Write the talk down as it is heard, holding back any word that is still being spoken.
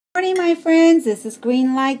Morning, my friends. This is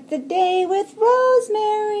Green Light the Day with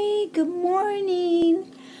Rosemary. Good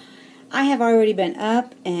morning. I have already been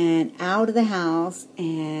up and out of the house,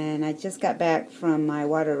 and I just got back from my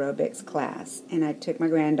water aerobics class, and I took my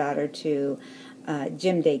granddaughter to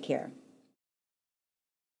gym daycare.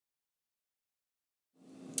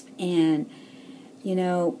 And, you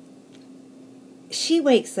know, she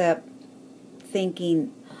wakes up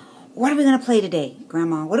thinking, what are we going to play today,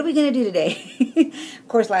 Grandma? What are we going to do today? Of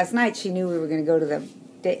course, last night she knew we were going to go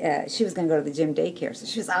to she was going to go to the gym daycare. So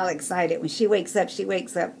she was all excited. When she wakes up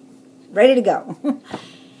ready to go.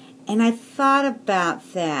 And I thought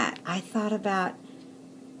about that. I thought about,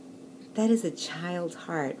 that is a child's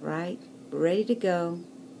heart, right? Ready to go.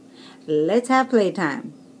 Let's have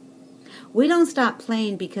playtime. We don't stop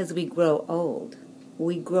playing because we grow old.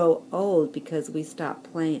 We grow old because we stop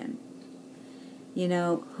playing. You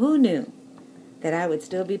know, who knew that I would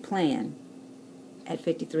still be playing at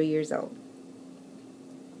 53 years old?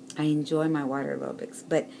 I enjoy my water aerobics.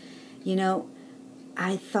 But, you know,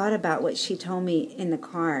 I thought about what she told me in the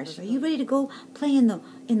car. She said, are you ready to go play in the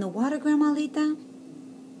water, Grandma Lita?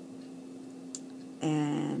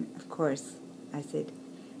 And, of course, I said,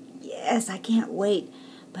 yes, I can't wait.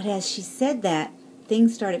 But as she said that,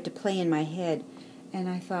 things started to play in my head. And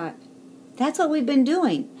I thought, that's what we've been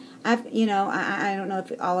doing. I don't know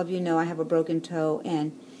if all of you know I have a broken toe,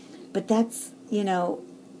 but that's,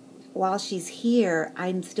 while she's here,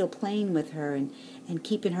 I'm still playing with her and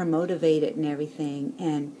keeping her motivated and everything.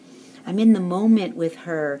 And I'm in the moment with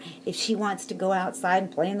her. If she wants to go outside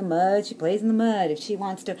and play in the mud, she plays in the mud. If she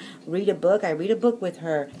wants to read a book, I read a book with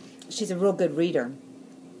her. She's a real good reader.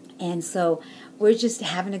 And so we're just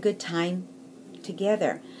having a good time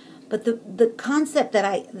together. But the concept that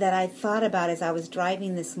I thought about as I was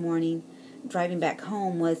driving this morning, driving back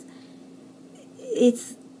home, was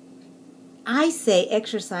I say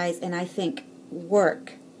exercise and I think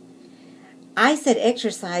work. I said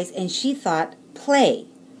exercise and she thought play.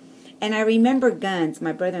 And I remember Guns,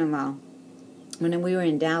 my brother-in-law, when we were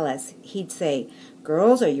in Dallas, he'd say,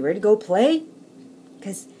 girls, are you ready to go play?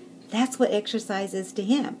 Because that's what exercise is to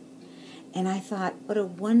him. And I thought, what a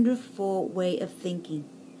wonderful way of thinking.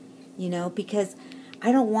 Because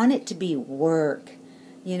I don't want it to be work.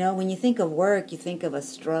 When you think of work, you think of a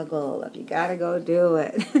struggle. You got to go do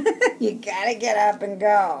it. You got to get up and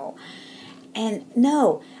go. And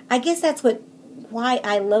no, I guess that's why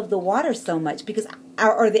I love the water so much, because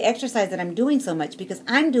or the exercise that I'm doing so much, because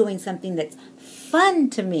I'm doing something that's fun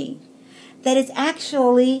to me, that is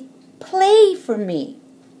actually play for me.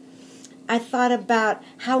 I thought about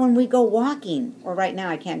how when we go walking, or right now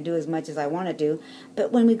I can't do as much as I want to do,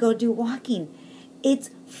 but when we go do walking,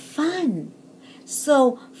 it's fun.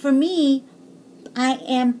 So for me, I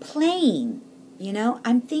am playing,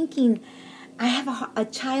 I'm thinking, I have a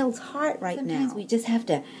child's heart right now. Sometimes we just have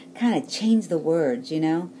to kind of change the words,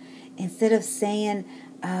 Instead of saying,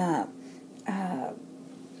 I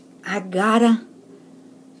gotta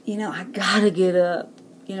get up,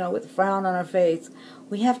 with a frown on our face.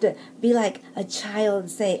 We have to be like a child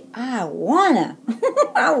and say, I wanna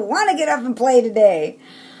get up and play today.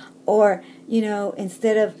 Or,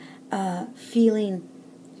 instead of feeling,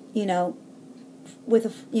 with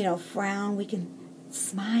a frown, we can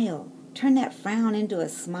smile. Turn that frown into a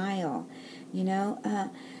smile.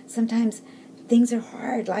 Sometimes things are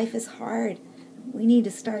hard. Life is hard. We need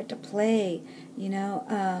to start to play,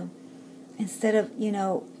 Instead of,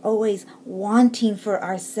 always wanting for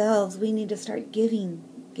ourselves, we need to start giving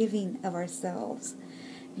of ourselves,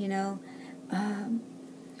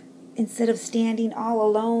 Instead of standing all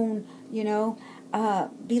alone,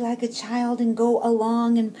 be like a child and go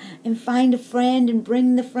along and find a friend and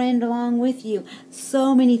bring the friend along with you.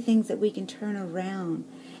 So many things that we can turn around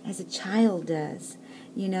as a child does,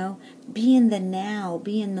 Be in the now,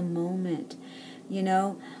 be in the moment,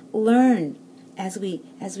 Learn as we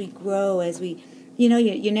grow,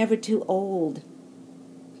 you're never too old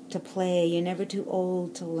to play. You're never too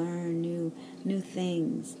old to learn new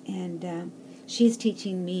things. And she's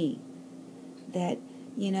teaching me that,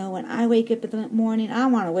 when I wake up in the morning, I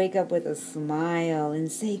want to wake up with a smile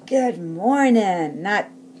and say, good morning, not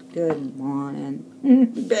good morning.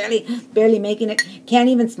 barely making it. Can't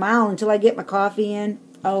even smile until I get my coffee in.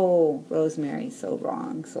 Oh, Rosemary, so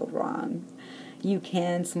wrong, so wrong. You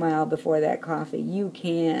can smile before that coffee. You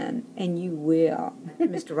can, and you will.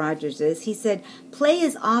 Mr. Rogers he said, play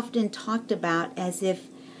is often talked about as if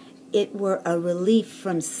it were a relief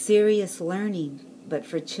from serious learning. But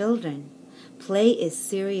for children, play is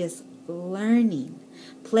serious learning.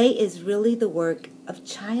 Play is really the work of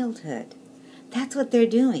childhood. That's what they're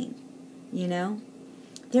doing,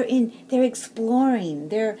 they're exploring,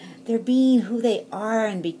 they're being who they are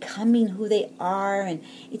and becoming who they are, and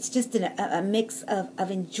it's just a mix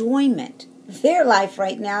of enjoyment. Their life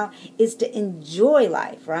right now is to enjoy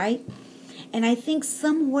life, right? And I think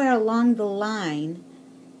somewhere along the line,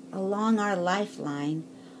 along our lifeline,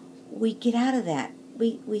 we get out of that.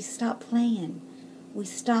 We stop playing. We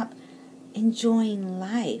stop enjoying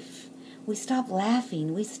life. We stop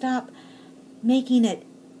laughing. We stop making it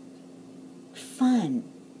fun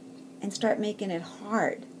and start making it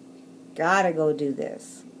hard. Gotta go do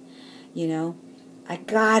this. You know, I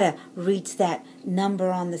gotta reach that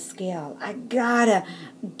number on the scale. I gotta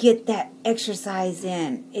get that exercise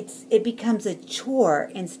in. It becomes a chore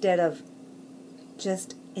instead of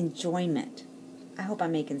just enjoyment. I hope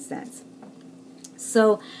I'm making sense.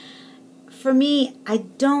 So, for me, I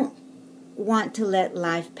don't want to let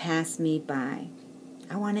life pass me by.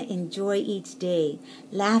 I want to enjoy each day,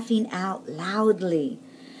 laughing out loudly,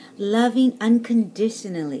 loving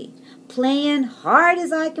unconditionally, playing hard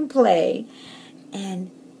as I can play,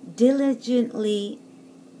 and diligently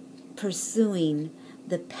pursuing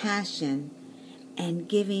the passion and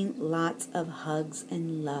giving lots of hugs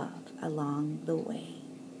and love along the way.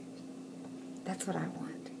 That's what I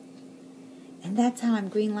want. And that's how I'm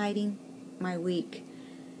greenlighting my week,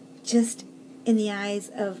 just in the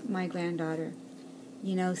eyes of my granddaughter.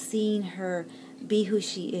 You know, seeing her be who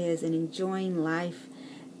she is and enjoying life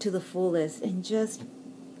to the fullest. And just,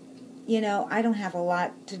 you know, I don't have a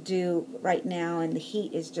lot to do right now, and the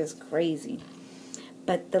heat is just crazy.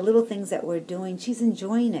 But the little things that we're doing, she's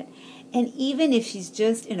enjoying it. And even if she's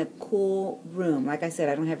just in a cool room, like I said,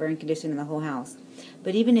 I don't have air conditioning in the whole house.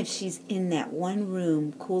 But even if she's in that one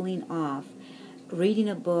room cooling off, reading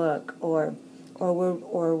a book, or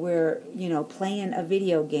we're you know, playing a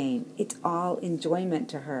video game, it's all enjoyment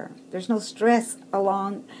to her. There's no stress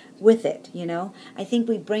along with it, you know. I think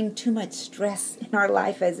we bring too much stress in our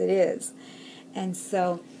life as it is. And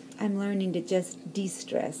so I'm learning to just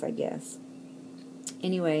de-stress, I guess.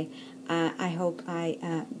 Anyway, I hope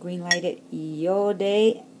I green-lighted your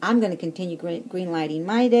day. I'm going to continue green-lighting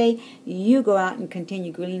my day. You go out and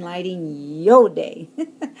continue green-lighting your day.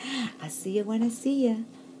 I'll see you when I see you.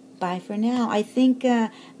 Bye for now. I think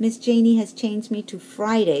Miss Janie has changed me to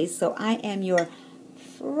Fridays, so I am your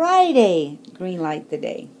Friday green light the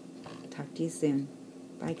day. Talk to you soon.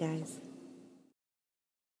 Bye, guys.